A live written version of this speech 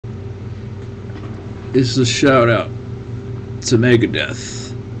is a shout out to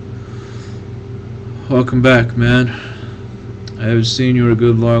Megadeath. Welcome back, man. I haven't seen you in a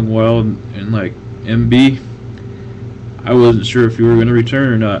good long while in like MB. I wasn't sure if you were gonna return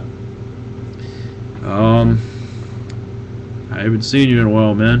or not. I haven't seen you in a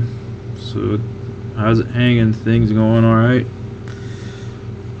while, man. So how's it hanging? Things going all right?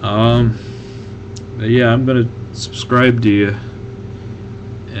 But yeah, I'm gonna subscribe to you.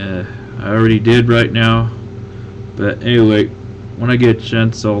 I already did right now, but anyway, when I get a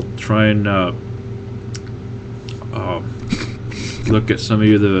chance, I'll try and look at some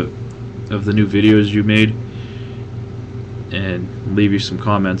of the new videos you made and leave you some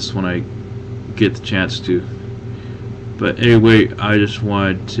comments when I get the chance to. But anyway, I just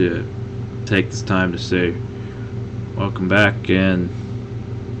wanted to take this time to say welcome back and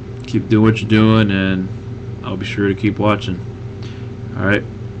keep doing what you're doing, and I'll be sure to keep watching. Alright,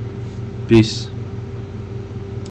 peace.